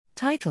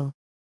Title: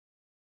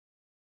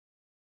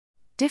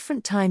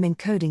 Different time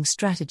encoding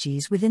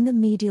strategies within the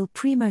medial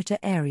premotor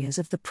areas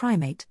of the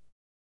primate.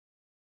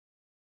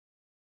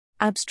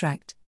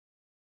 Abstract: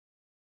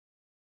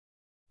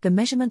 The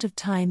measurement of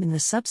time in the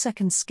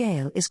sub-second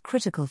scale is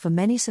critical for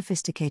many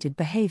sophisticated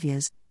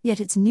behaviors,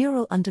 yet its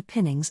neural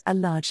underpinnings are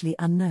largely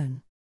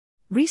unknown.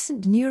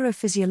 Recent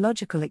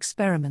neurophysiological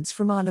experiments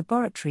from our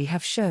laboratory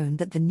have shown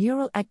that the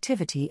neural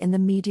activity in the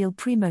medial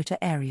premotor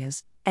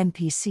areas,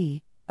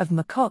 MPC, of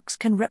macaques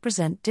can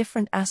represent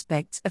different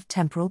aspects of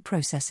temporal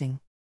processing.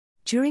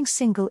 During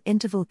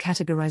single-interval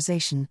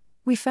categorization,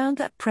 we found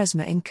that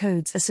PRESMA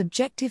encodes a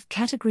subjective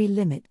category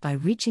limit by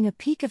reaching a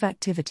peak of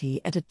activity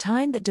at a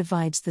time that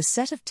divides the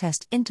set of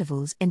test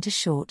intervals into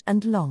short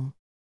and long.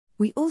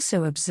 We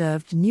also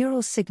observed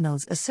neural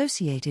signals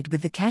associated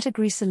with the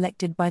category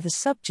selected by the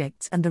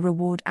subjects and the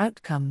reward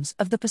outcomes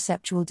of the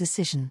perceptual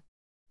decision.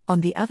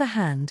 On the other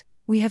hand,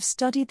 we have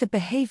studied the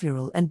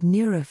behavioral and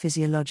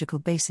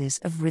neurophysiological basis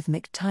of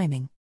rhythmic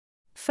timing.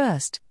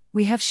 First,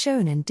 we have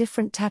shown in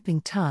different tapping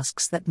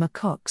tasks that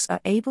macaques are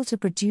able to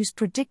produce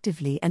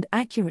predictively and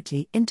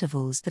accurately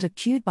intervals that are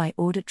cued by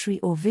auditory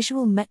or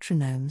visual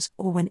metronomes,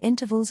 or when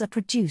intervals are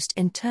produced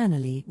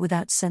internally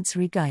without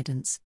sensory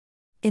guidance.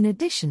 In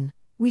addition,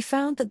 we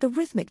found that the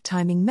rhythmic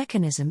timing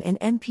mechanism in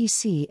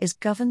MPC is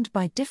governed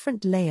by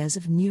different layers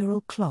of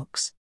neural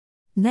clocks.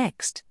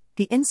 Next,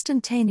 the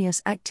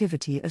instantaneous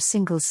activity of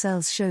single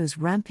cells shows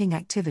ramping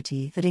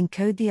activity that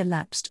encode the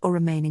elapsed or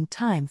remaining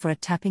time for a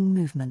tapping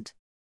movement.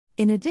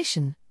 In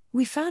addition,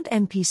 we found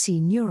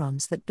MPC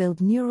neurons that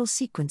build neural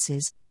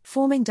sequences,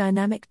 forming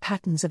dynamic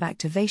patterns of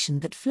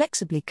activation that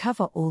flexibly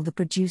cover all the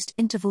produced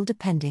interval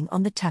depending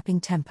on the tapping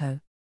tempo.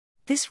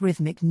 This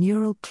rhythmic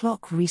neural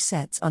clock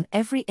resets on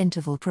every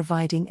interval,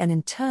 providing an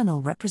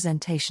internal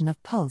representation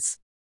of pulse.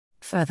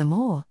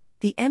 Furthermore,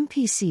 the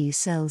MPC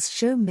cells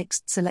show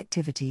mixed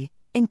selectivity,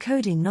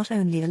 encoding not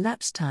only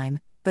elapsed time,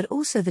 but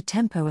also the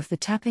tempo of the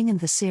tapping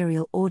and the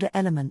serial order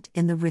element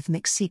in the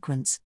rhythmic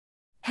sequence.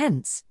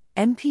 Hence,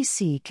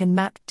 MPC can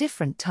map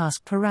different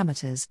task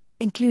parameters,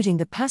 including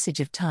the passage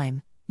of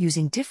time,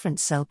 using different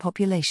cell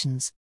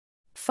populations.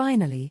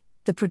 Finally,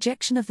 the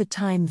projection of the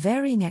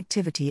time-varying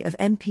activity of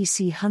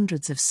MPC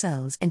hundreds of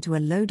cells into a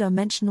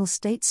low-dimensional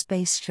state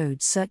space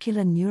showed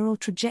circular neural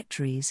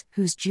trajectories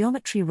whose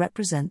geometry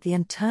represent the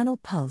internal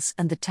pulse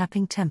and the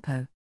tapping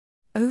tempo.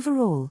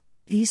 Overall,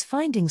 these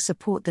findings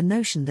support the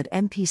notion that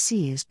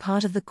MPC is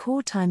part of the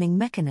core timing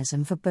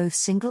mechanism for both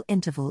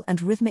single-interval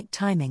and rhythmic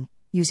timing,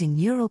 using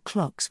neural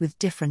clocks with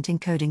different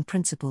encoding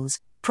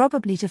principles,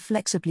 probably to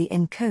flexibly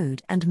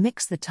encode and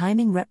mix the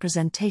timing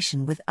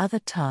representation with other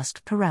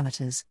task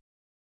parameters.